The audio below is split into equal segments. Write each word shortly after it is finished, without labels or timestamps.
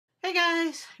Hey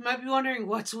guys, you might be wondering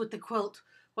what's with the quilt.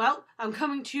 Well, I'm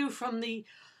coming to you from the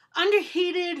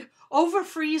underheated,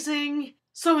 over-freezing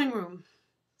sewing room.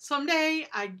 Someday,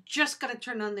 I just gotta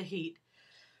turn on the heat.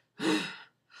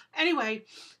 Anyway,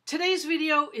 today's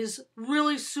video is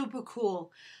really super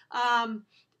cool.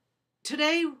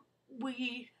 Today,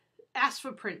 we asked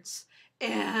for Prince,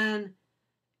 and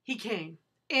he came,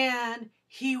 and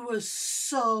he was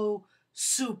so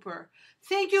super.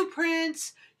 Thank you,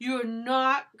 Prince. You're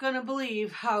not gonna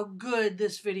believe how good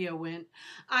this video went.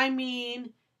 I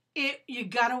mean, you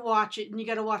gotta watch it, and you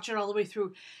gotta watch it all the way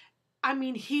through. I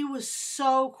mean, he was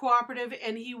so cooperative,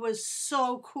 and he was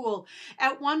so cool.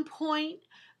 At one point,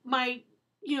 my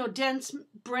dense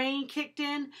brain kicked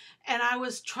in, and I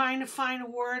was trying to find a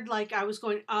word, like I was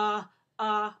going,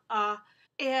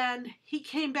 and he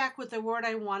came back with the word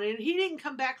I wanted. And he didn't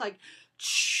come back like,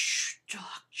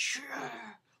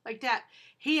 like that.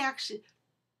 He actually,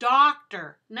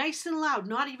 doctor, nice and loud,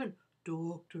 not even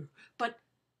doctor, but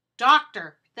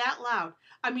doctor, that loud.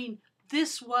 I mean,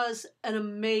 this was an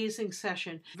amazing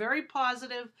session. Very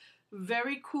positive,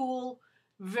 very cool,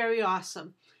 very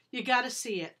awesome. You got to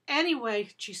see it. Anyway,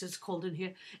 geez, it's cold in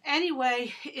here.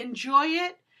 Anyway, enjoy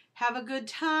it. Have a good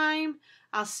time.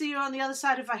 I'll see you on the other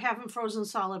side if I haven't frozen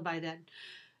solid by then.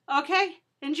 Okay,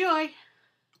 enjoy.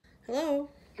 Hello.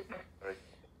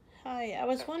 Hi, I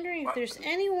was wondering if there's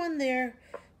anyone there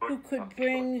who could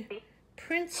bring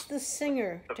Prince the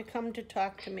singer to come to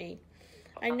talk to me.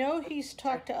 I know he's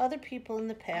talked to other people in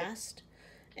the past,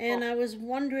 and I was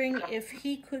wondering if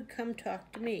he could come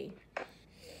talk to me.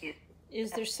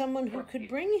 Is there someone who could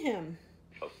bring him?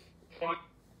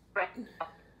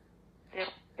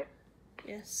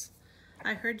 Yes,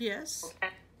 I heard yes.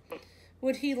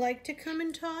 Would he like to come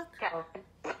and talk?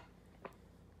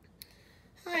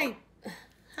 Hi.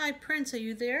 Hi, Prince, are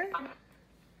you there?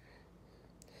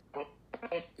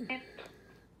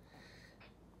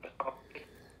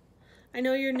 I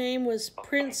know your name was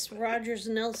Prince Rogers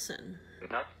Nelson,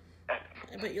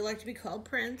 but you like to be called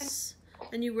Prince,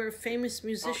 and you were a famous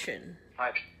musician,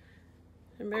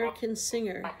 American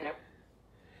singer.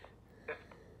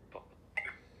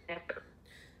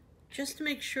 Just to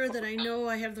make sure that I know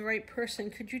I have the right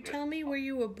person, could you tell me where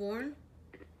you were born?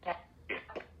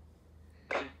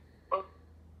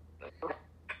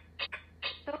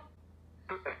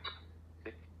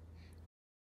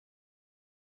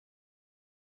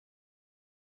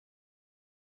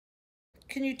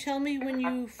 Can you tell me when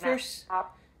you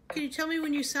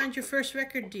signed your first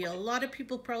record deal? A lot of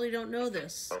people probably don't know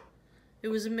this. It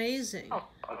was amazing.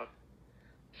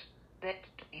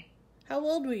 How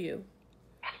old were you?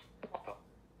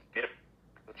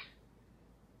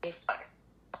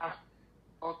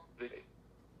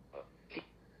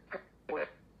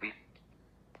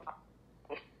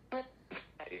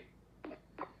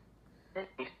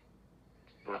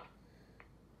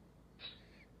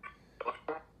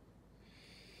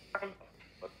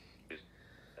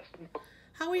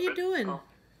 How are you doing?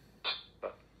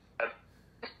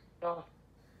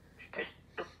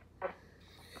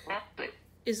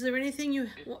 Is there anything you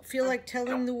feel like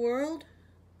telling the world?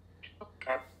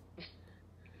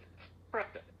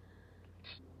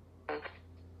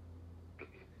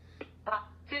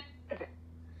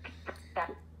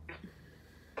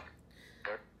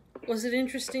 Was it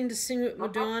interesting to sing with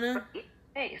Madonna?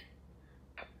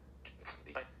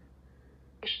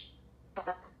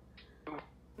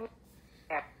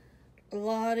 A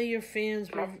lot of your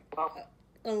fans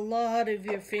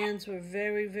were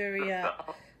very,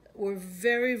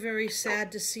 very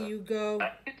sad to see you go.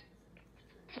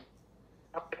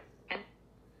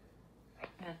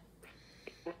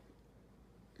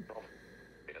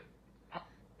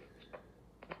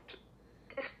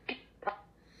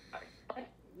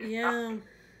 Yeah.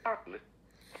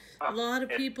 A lot of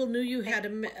people knew you had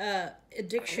an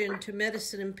addiction to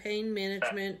medicine and pain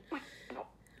management.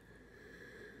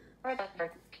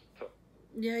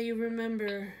 Yeah, you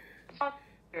remember. A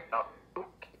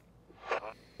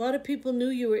lot of people knew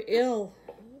you were ill.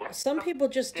 Some people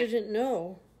just didn't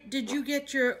know. Did you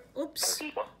get your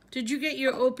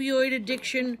opioid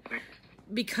addiction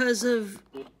because of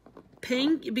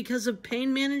pain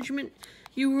management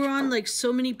you were on, like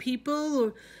so many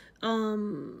people?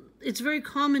 Or it's very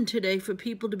common today for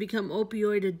people to become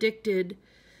opioid addicted.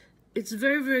 It's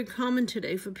very, very common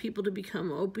today for people to become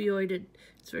opioid.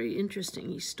 It's very interesting.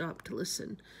 He stopped to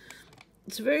listen.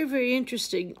 It's very, very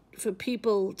interesting for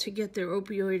people to get their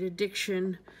opioid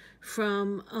addiction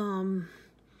from,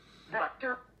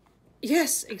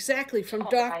 yes, exactly, from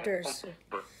doctors.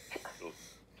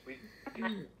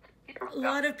 A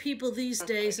lot of people these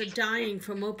days are dying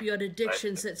from opioid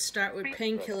addictions that start with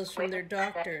painkillers from their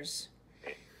doctors.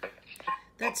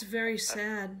 That's very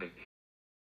sad.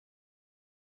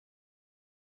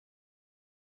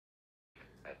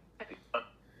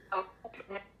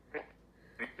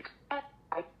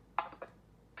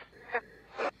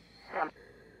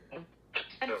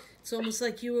 It's almost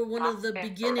like you were one of the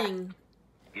beginning.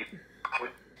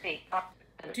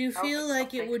 Do you feel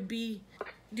like it would be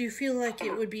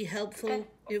helpful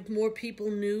if more people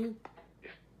knew?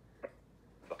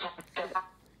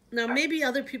 Now, maybe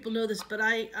other people know this, but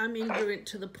I'm ignorant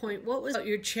to the point. What was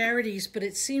your charities? But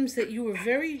it seems that you were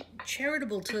very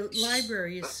charitable to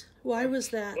libraries. Why was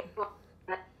that?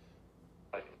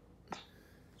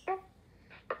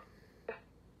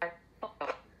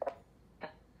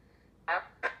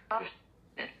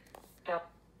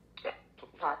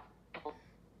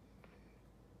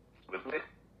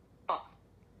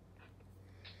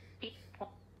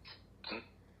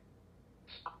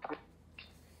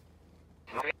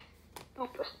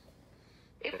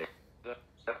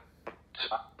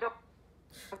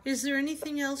 Is there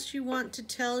anything else you want to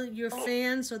tell your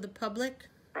fans or the public?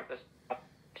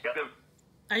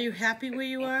 Are you happy where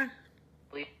you are?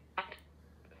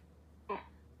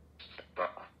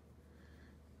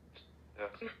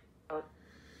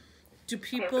 Do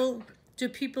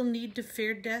people need to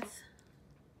fear death?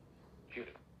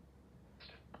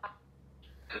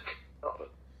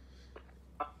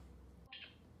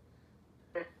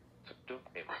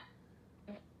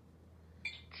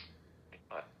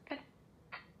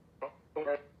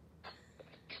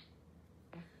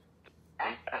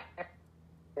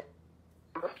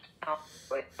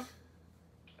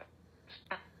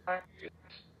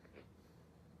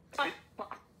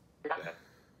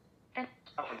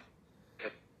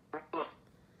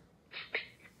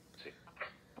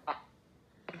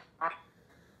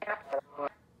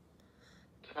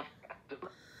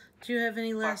 Do you have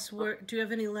any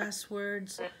last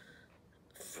words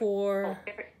for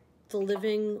the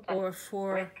living or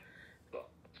for?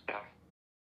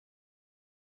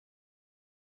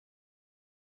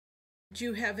 Do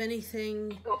you have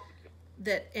anything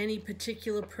that any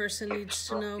particular person needs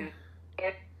to know?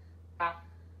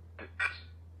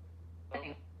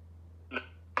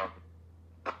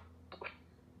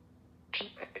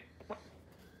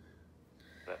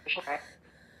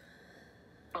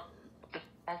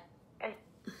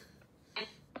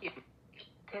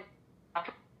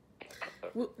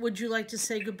 Would you like to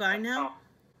say goodbye now?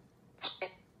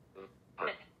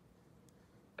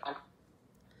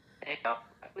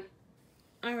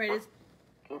 All right.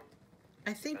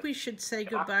 I think we should say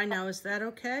goodbye now. Is that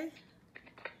okay?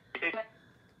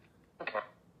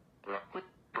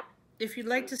 If you'd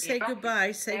like to say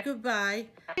goodbye, say goodbye.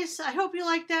 I hope you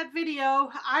liked that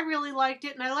video. I really liked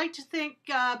it, and I'd like to thank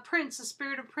Prince, the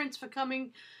Spirit of Prince, for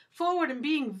coming forward and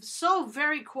being so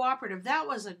very cooperative. That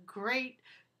was a great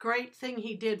thing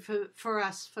he did for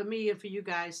us, for me, and for you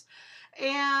guys.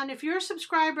 And if you're a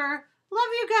subscriber,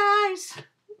 love you guys.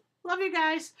 Love you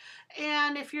guys.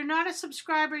 And if you're not a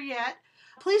subscriber yet,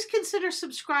 please consider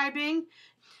subscribing.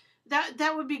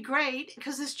 That would be great,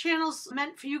 because this channel's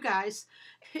meant for you guys.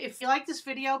 If you like this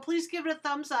video, please give it a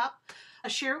thumbs up.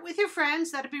 Share it with your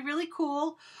friends. That'd be really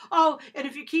cool. Oh, and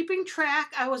if you're keeping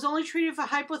track, I was only treated for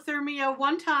hypothermia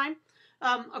one time.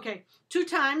 Okay, 2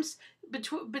 times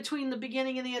between the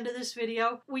beginning and the end of this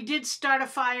video. We did start a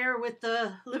fire with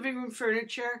the living room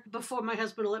furniture before my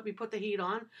husband will let me put the heat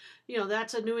on. You know,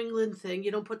 that's a New England thing.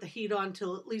 You don't put the heat on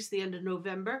till at least the end of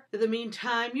November. In the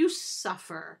meantime, you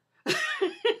suffer.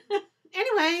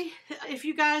 Anyway, if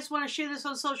you guys want to share this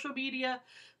on social media,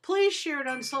 please share it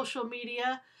on social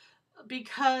media,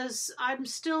 because I'm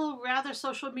still rather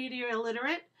social media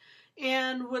illiterate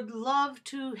and would love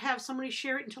to have somebody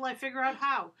share it until I figure out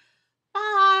how.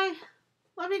 Bye!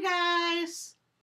 Love you guys!